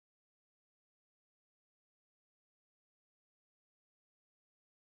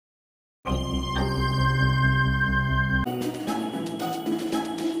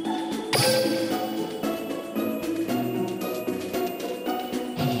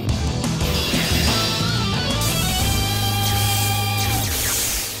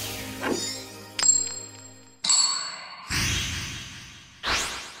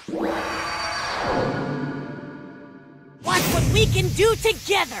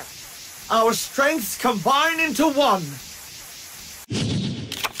together! Our strengths combine into one!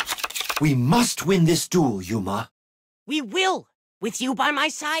 We must win this duel, Yuma. We will! With you by my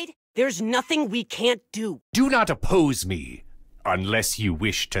side, there's nothing we can't do. Do not oppose me, unless you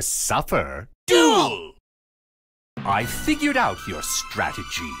wish to suffer. Duel! I figured out your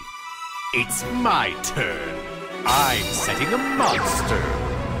strategy. It's my turn. I'm setting a monster.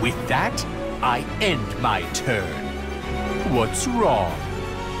 With that, I end my turn. What's wrong?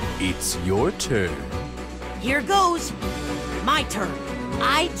 It's your turn. Here goes. My turn.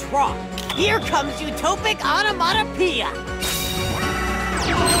 I draw. Here comes Utopic Onomatopoeia.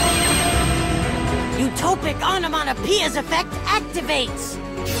 Utopic Onomatopoeia's effect activates.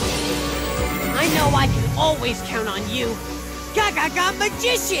 I know I can always count on you. Ga-ga-ga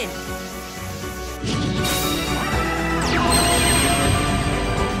Magician!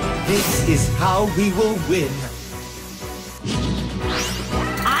 This is how we will win.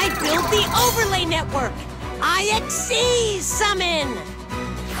 I build the overlay network. IXC summon.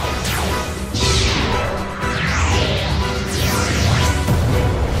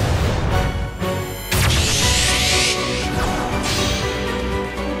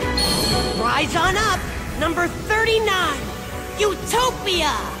 Rise on up, number 39,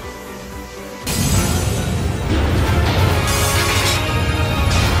 Utopia.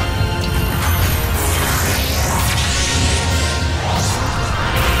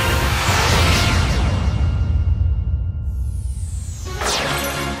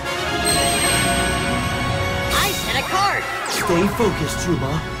 Stay focused,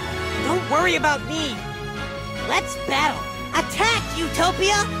 Yuma. Don't worry about me. Let's battle. Attack,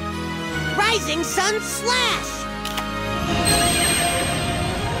 Utopia! Rising Sun Slash!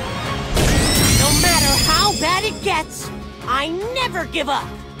 No matter how bad it gets, I never give up.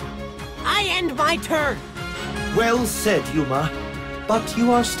 I end my turn. Well said, Yuma. But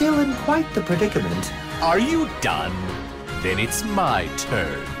you are still in quite the predicament. Are you done? Then it's my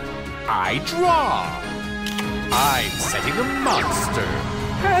turn. I draw. I'm setting a monster.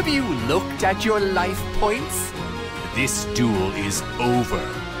 Have you looked at your life points? This duel is over.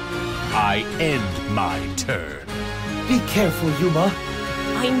 I end my turn. Be careful, Yuma.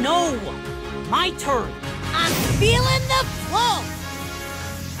 I know. My turn. I'm feeling the flow.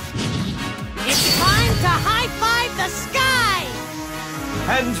 It's time to high-five the sky.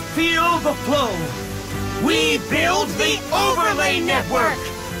 And feel the flow. We build the overlay network.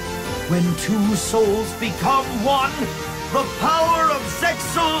 When two souls become one, the power of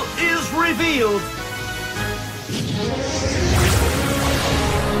Zexal is revealed.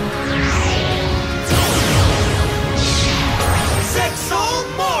 Zexal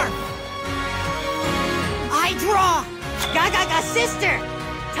Morph! I draw! Ga-ga-ga sister!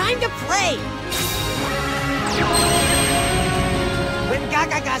 Time to play! When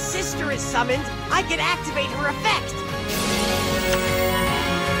Ga-ga-ga sister is summoned, I can activate her effect.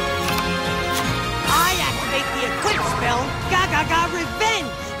 I activate the equip spell, Ga-ga-ga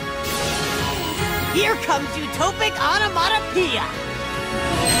Revenge! Here comes Utopic Onomatopoeia!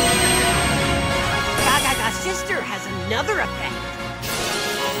 Ga-ga-ga sister has another effect.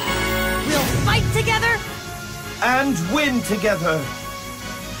 We'll fight together! And win together!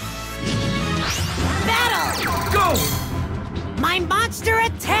 Battle! Go! My monster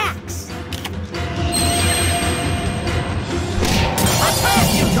attacks! Attack,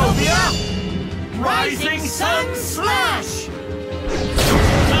 Utopia! Rising Sun Slash!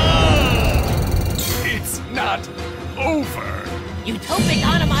 It's not over. Utopic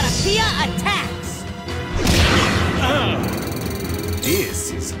Onomatopoeia attacks!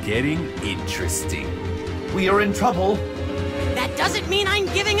 This is getting interesting. We are in trouble. That doesn't mean I'm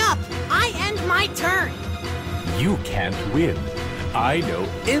giving up. I end my turn. You can't win. I know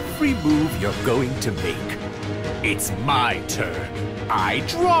every move you're going to make. It's my turn. I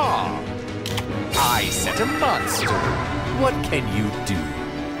draw. I set a monster. What can you do?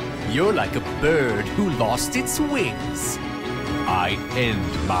 You're like a bird who lost its wings. I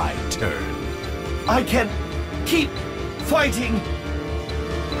end my turn. I can keep fighting.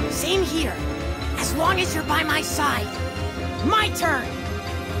 Same here. As long as you're by my side. My turn.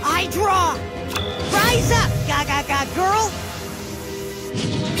 I draw. Rise up, Ga-ga-ga girl.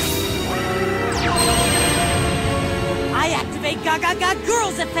 I activate Ga-ga-ga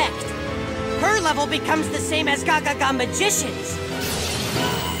girl's effect. Her level becomes the same as Ga-ga-ga magician's.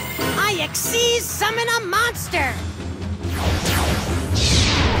 I exceed summon a monster.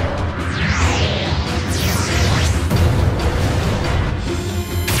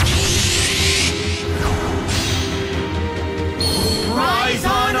 Rise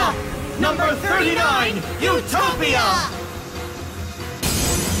on up! Number 39, Utopia!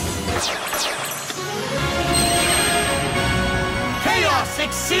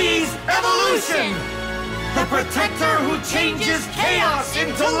 exceeds evolution! The protector who changes chaos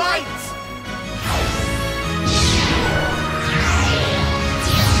into light!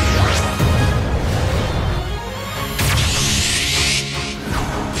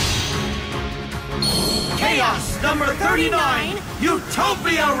 Chaos number 39,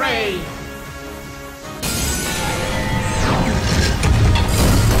 Utopia Ray!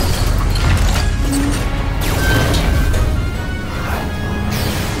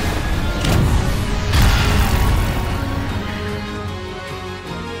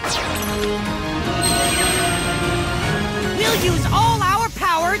 We'll use all our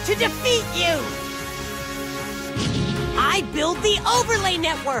power to defeat you! I build the overlay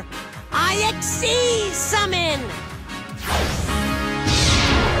network! I exceed summon!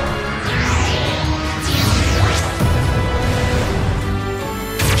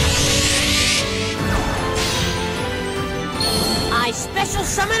 I special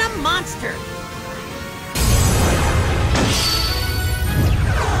summon a monster!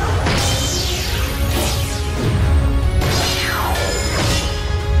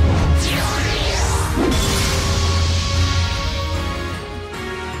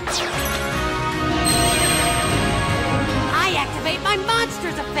 My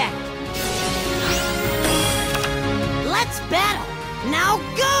monster's effect! Let's battle! Now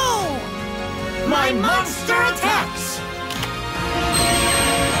go! My monster attacks!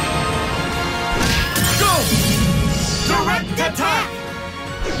 Go! Direct attack!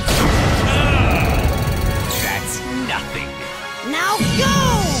 That's nothing. Now go!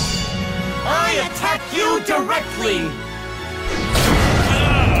 I attack you directly!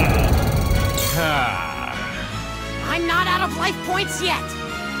 I'm not out of life points yet.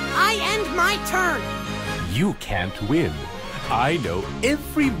 I end my turn. You can't win. I know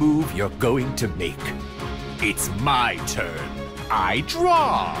every move you're going to make. It's my turn. I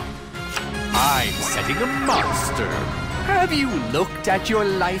draw. I'm setting a monster. Have you looked at your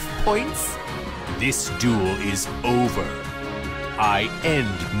life points? This duel is over. I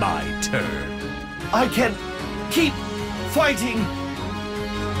end my turn. I can keep fighting.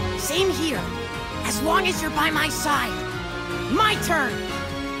 Same here. As long as you're by my side. My turn.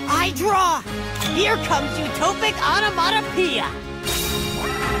 I draw. Here comes Utopic Onomatopoeia.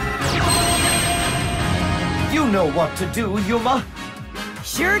 You know what to do, Yuma.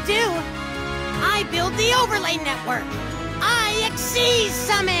 Sure do. I build the overlay network. I exceed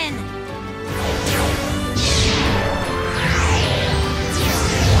summon.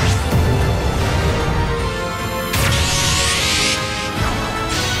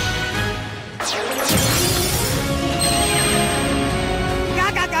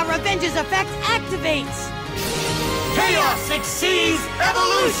 Revenge's effect activates! Chaos exceeds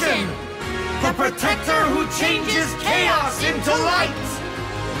evolution! The protector who changes chaos into light!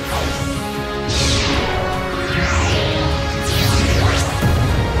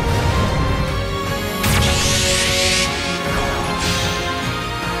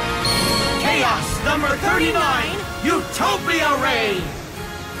 Chaos number 39, Utopia Ray!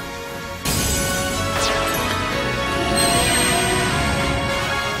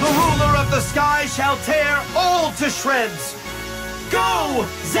 The ruler of the sky shall tear all to shreds! Go,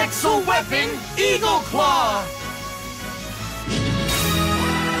 Zexal Weapon, Eagle Claw!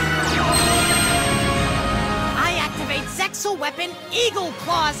 I activate Zexal Weapon, Eagle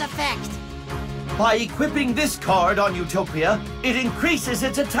Claw's effect! By equipping this card on Utopia, it increases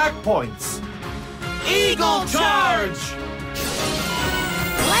its attack points. Eagle Charge!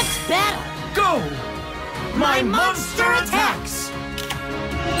 Let's battle! Go! My monster attacks!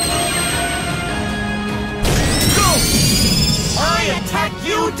 Go! I attack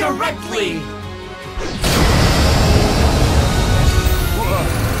you directly!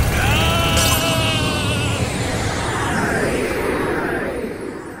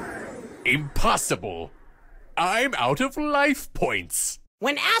 Impossible! I'm out of life points!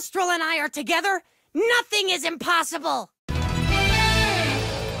 When Astral and I are together, nothing is impossible!